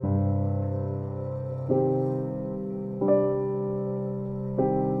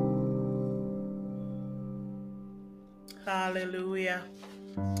Hallelujah.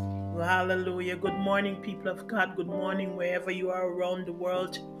 Hallelujah. Good morning, people of God. Good morning, wherever you are around the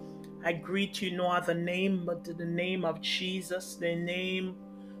world. I greet you no other name but the name of Jesus, the name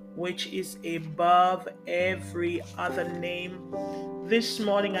which is above every other name. This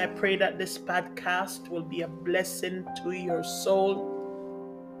morning, I pray that this podcast will be a blessing to your soul.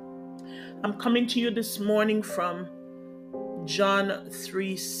 I'm coming to you this morning from John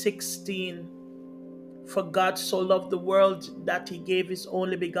 3:16. For God so loved the world that he gave his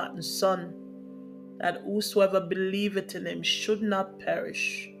only begotten Son, that whosoever believeth in him should not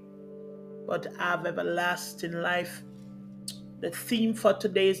perish, but have everlasting life. The theme for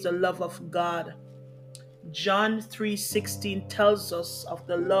today is the love of God. John 3:16 tells us of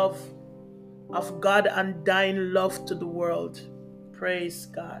the love of God and dying love to the world. Praise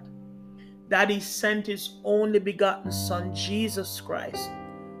God. That he sent his only begotten Son, Jesus Christ,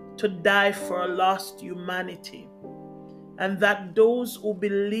 to die for a lost humanity. And that those who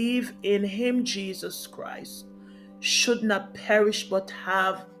believe in him, Jesus Christ, should not perish but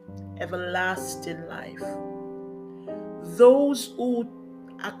have everlasting life. Those who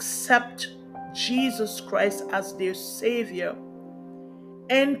accept Jesus Christ as their Savior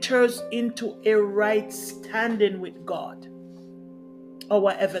enters into a right standing with God,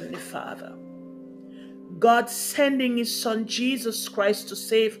 our Heavenly Father. God sending his Son Jesus Christ to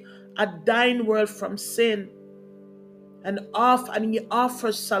save a dying world from sin, and he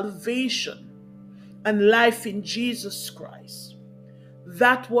offers salvation and life in Jesus Christ.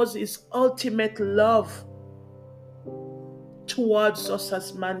 That was his ultimate love towards us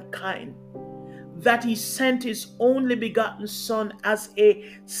as mankind, that he sent his only begotten Son as a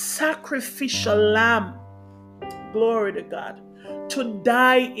sacrificial lamb, glory to God, to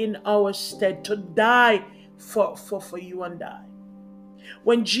die in our stead, to die for you and I.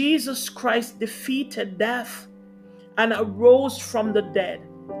 When Jesus Christ defeated death and arose from the dead,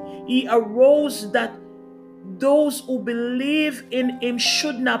 he arose that those who believe in him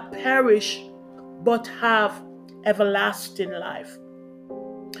should not perish but have everlasting life.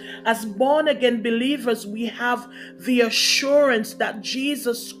 As born again believers, we have the assurance that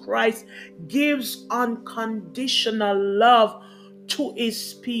Jesus Christ gives unconditional love to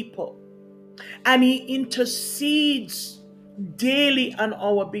his people, and he intercedes daily on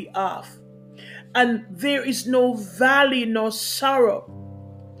our behalf. And there is no valley nor sorrow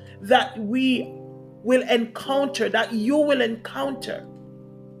that we will encounter, that you will encounter,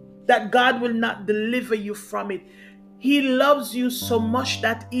 that God will not deliver you from it. He loves you so much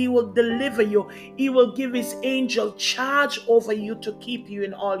that he will deliver you. He will give his angel charge over you to keep you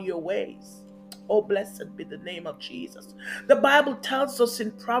in all your ways. Oh, blessed be the name of Jesus. The Bible tells us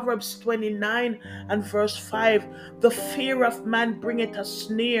in Proverbs 29 and verse 5, the fear of man bringeth a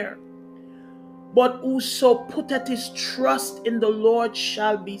snare, but whoso putteth his trust in the Lord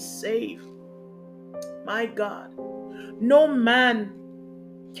shall be saved. My God, no man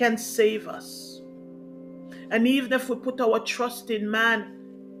can save us. And even if we put our trust in man,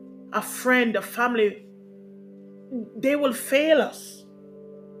 a friend, a family, they will fail us.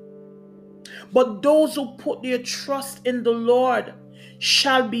 But those who put their trust in the Lord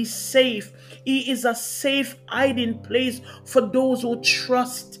shall be safe. He is a safe hiding place for those who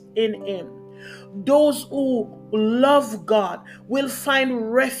trust in him. Those who love God will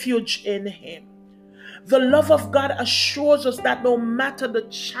find refuge in him. The love of God assures us that no matter the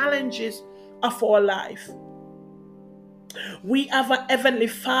challenges of our life, we have a heavenly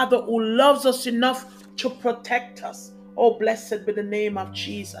Father who loves us enough to protect us. Oh, blessed be the name of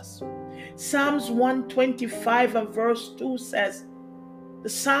Jesus. Psalms 125 and verse 2 says, the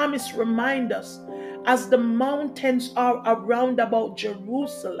psalmist reminds us, as the mountains are around about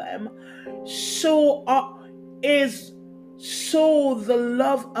Jerusalem, so the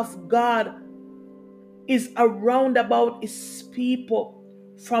love of God is around about his people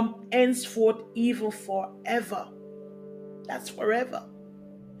from henceforth even forever. That's forever.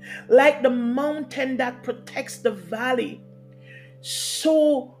 Like the mountain that protects the valley,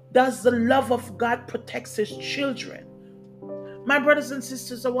 so does the love of God protects his children. My brothers and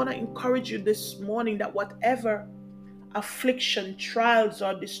sisters, I want to encourage you this morning that whatever affliction, trials,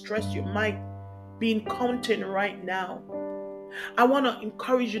 or distress you might be encountering right now, I want to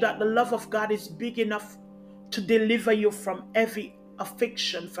encourage you that the love of God is big enough to deliver you from every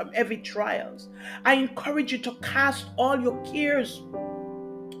affliction, from every trials. I encourage you to cast all your cares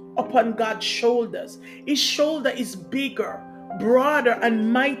upon God's shoulders. His shoulder is bigger, broader,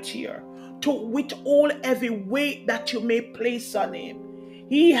 and mightier to withhold every weight that you may place on him.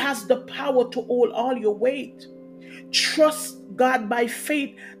 He has the power to hold all your weight. Trust God by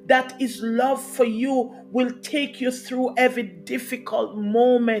faith that His love for you will take you through every difficult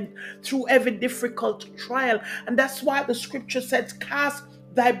moment, through every difficult trial. And that's why the scripture says, cast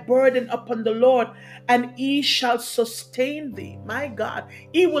thy burden upon the Lord, and He shall sustain thee. My God,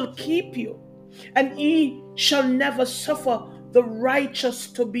 He will keep you, and He shall never suffer the righteous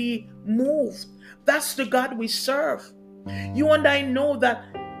to be moved. That's the God we serve. You and I know that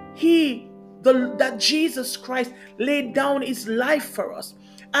that Jesus Christ laid down His life for us.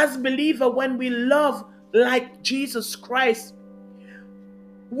 As believer, when we love like Jesus Christ,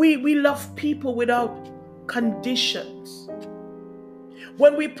 we love people without conditions.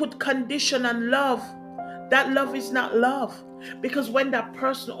 When we put condition on love, that love is not love. Because when that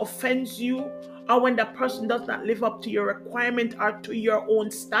person offends you, or when that person does not live up to your requirement or to your own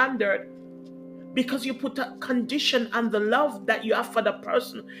standard, because you put a condition on the love that you have for the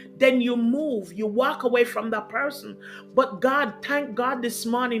person, then you move, you walk away from that person. But God, thank God this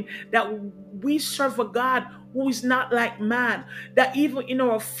morning that we serve a God who is not like man, that even in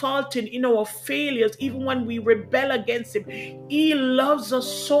our faulting, in our failures, even when we rebel against Him, He loves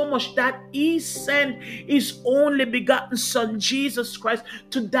us so much that He sent His only begotten Son, Jesus Christ,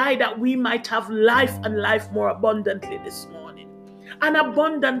 to die that we might have life and life more abundantly this morning. An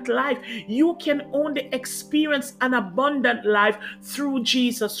abundant life. You can only experience an abundant life through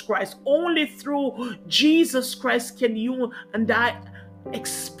Jesus Christ. Only through Jesus Christ can you and I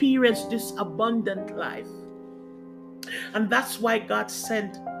experience this abundant life. And that's why God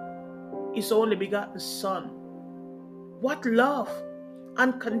sent His only begotten Son. What love?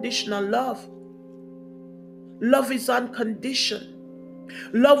 Unconditional love. Love is unconditional.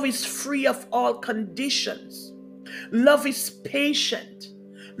 Love is free of all conditions. Love is patient.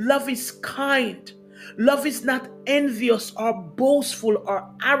 Love is kind. Love is not envious or boastful or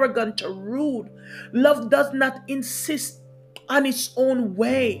arrogant or rude. Love does not insist on its own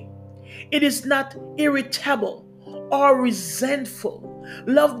way. It is not irritable or resentful.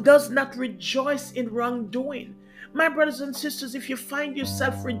 Love does not rejoice in wrongdoing. My brothers and sisters, if you find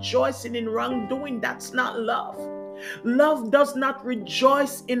yourself rejoicing in wrongdoing, that's not love. Love does not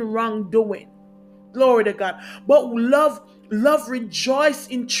rejoice in wrongdoing. Glory to God. But love rejoices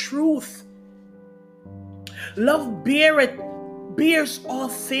in truth. Love bears all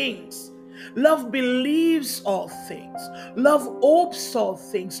things. Love believes all things. Love hopes all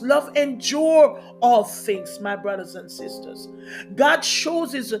things. Love endures all things, my brothers and sisters. God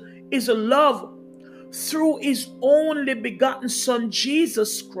shows his love through His only begotten Son,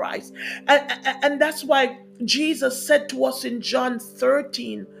 Jesus Christ. And that's why Jesus said to us in John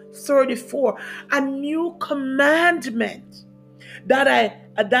 13:34, a new commandment that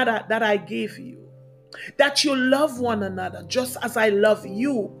I gave you, that you love one another just as I love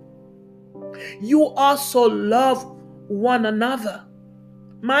you. You also love one another.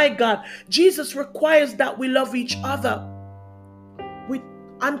 My God, Jesus requires that we love each other with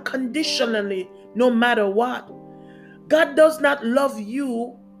unconditionally, no matter what. God does not love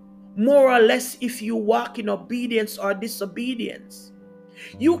you more or less if you walk in obedience or disobedience.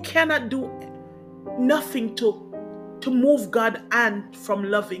 You cannot do nothing to move God's hand from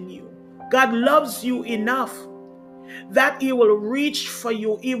loving you. God loves you enough that He will reach for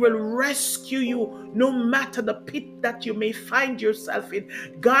you. He will rescue you no matter the pit that you may find yourself in.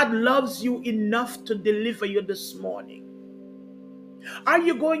 God loves you enough to deliver you this morning. Are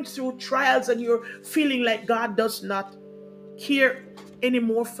you going through trials and you're feeling like God does not care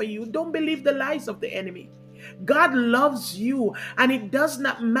anymore for you? Don't believe the lies of the enemy. God loves you, and it does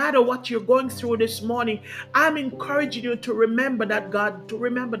not matter what you're going through this morning. I'm encouraging you to remember that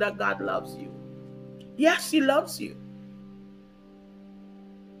God loves you. Yes, He loves you.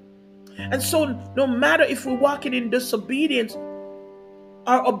 And so no matter if we're walking in disobedience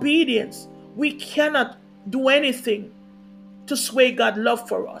or obedience, we cannot do anything to sway God's love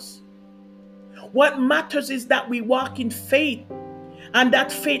for us. What matters is that we walk in faith, and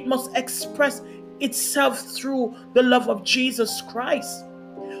that faith must express itself through the love of Jesus Christ,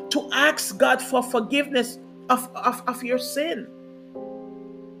 to ask God for forgiveness of your sin,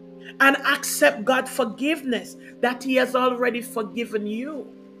 and accept God's forgiveness that He has already forgiven you.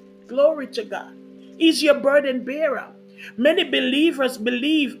 Glory to God. He's your burden bearer. Many believers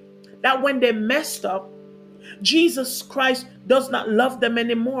believe that when they messed up, Jesus Christ does not love them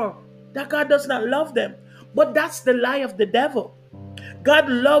anymore, that God does not love them. But that's the lie of the devil. God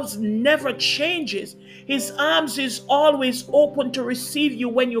loves never changes. His arms is always open to receive you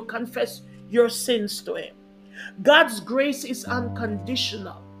when you confess your sins to Him. God's grace is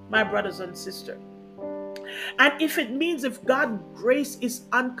unconditional, my brothers and sisters. And if it means if God's grace is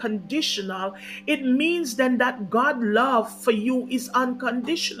unconditional, it means then that God's love for you is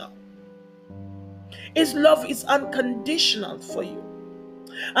unconditional. His love is unconditional for you.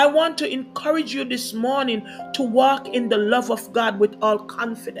 I want to encourage you this morning to walk in the love of God with all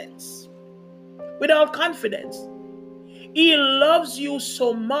confidence. With all confidence. He loves you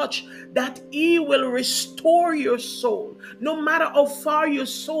so much that He will restore your soul. No matter how far your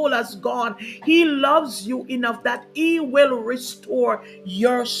soul has gone, He loves you enough that He will restore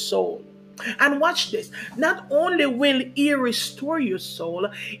your soul. And watch this. Not only will He restore your soul,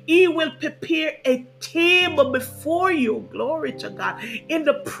 He will prepare a table before you, glory to God, in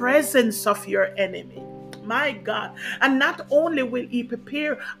the presence of your enemy. My God. And not only will He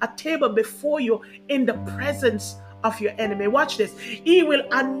prepare a table before you in the presence of your enemy. Watch this. He will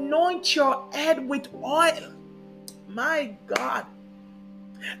anoint your head with oil. My God.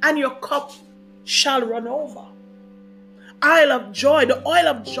 And your cup shall run over. Oil of joy, the oil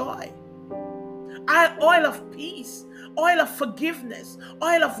of joy. Oil of peace, oil of forgiveness,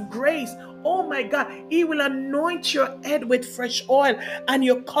 oil of grace. Oh my God, He will anoint your head with fresh oil, and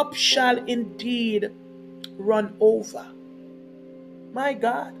your cup shall indeed run over. My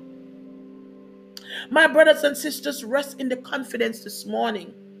God. My brothers and sisters, rest in the confidence this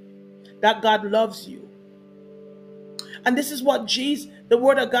morning that God loves you. And this is what the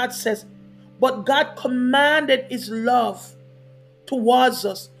word of God says. But God commanded His love towards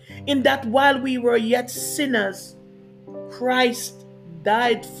us, in that while we were yet sinners, Christ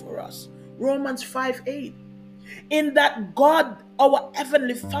died for us. Romans 5:8. In that God, our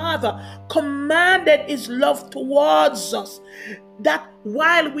Heavenly Father, commanded His love towards us, that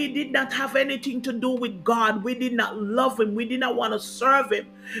while we did not have anything to do with God, we did not love Him, we did not want to serve Him,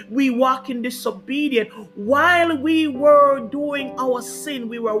 we walk in disobedience. While we were doing our sin,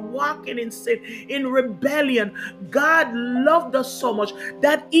 we were walking in sin, in rebellion, God loved us so much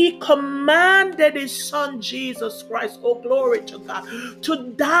that He commanded His Son Jesus Christ, oh glory to God,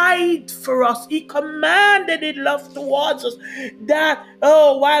 to die for us. He commanded His love towards us, that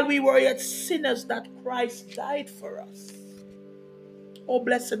while we were yet sinners, that Christ died for us. Oh,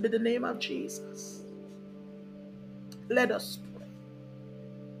 blessed be the name of Jesus. Let us pray.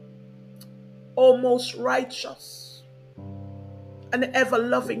 O most righteous and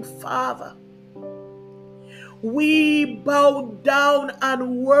ever-loving Father, we bow down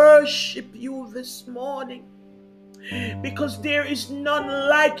and worship You this morning, because there is none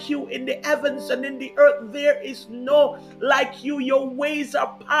like You in the heavens and in the earth. There is no like You. Your ways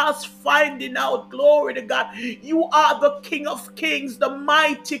are past finding out. Glory to God. You are the King of Kings, the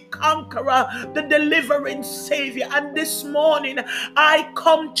mighty conqueror, the delivering Savior. And this morning I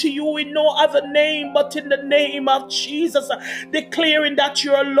come to You in no other name but in the name of Jesus, declaring that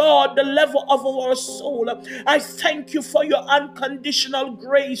You're Lord, the level of our soul. I thank You for Your unconditional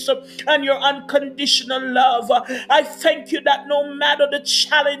grace and Your unconditional love. I thank You that no matter the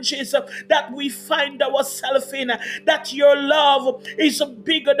challenges that we find ourselves in, that Your love is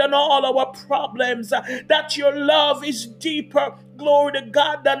bigger than all our problems, that Your love is deeper, glory to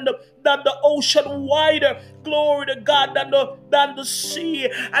God, than the ocean, wider, glory to God, than the sea,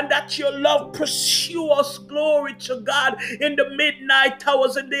 and that Your love pursue us, glory to God, in the midnight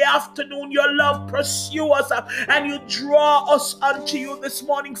hours, in the afternoon. Your love pursue us, and You draw us unto You this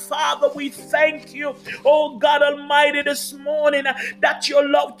morning. Father, we thank You, oh God Almighty, this morning, that Your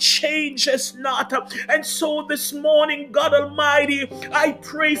love changes not. And so this morning, God Almighty, I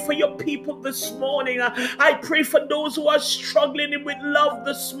pray for Your people this morning. I pray for those who are struggling with love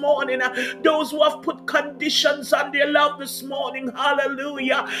this morning, those who have put conditions on their love this morning.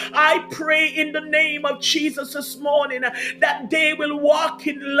 Hallelujah. I pray in the name of Jesus this morning that they will walk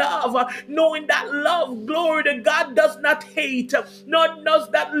in love, knowing that love, glory to God, does not hate, nor does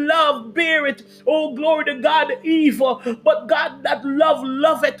that love bear it, oh glory to God, evil, but God, that love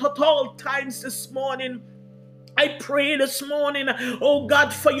loveth at all times this morning. I pray this morning, oh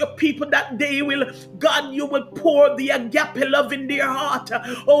God, for Your people, that they will, God, You will pour the agape love in their heart,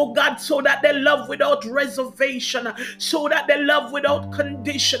 oh God, so that they love without reservation, so that they love without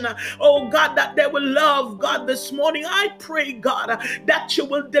condition, oh God, that they will love, God, this morning. I pray, God, that You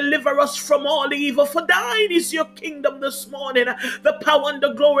will deliver us from all evil, for Thine is Your kingdom this morning, the power and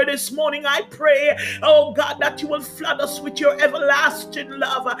the glory this morning. I pray, oh God, that You will flood us with Your everlasting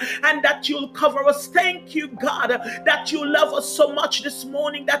love, and that You'll cover us. Thank You, God, that You love us so much this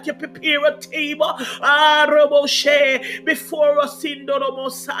morning, that You prepare a table before us in the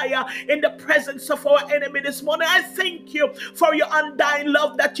Messiah, in the presence of our enemy this morning. I thank You for Your undying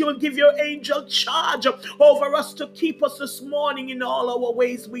love, that You will give Your angel charge over us to keep us this morning in all our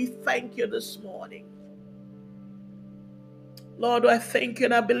ways. We thank You this morning. Lord, I thank you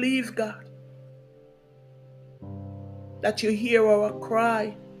and I believe, God, that you hear our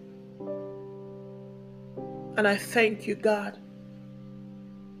cry. And I thank you, God,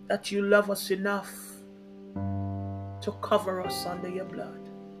 that you love us enough to cover us under your blood.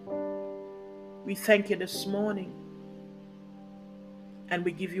 We thank you this morning, and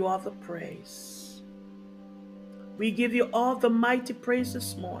we give you all the praise. We give you all the mighty praise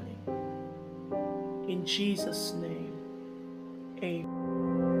this morning. In Jesus' name,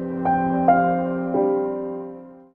 amen.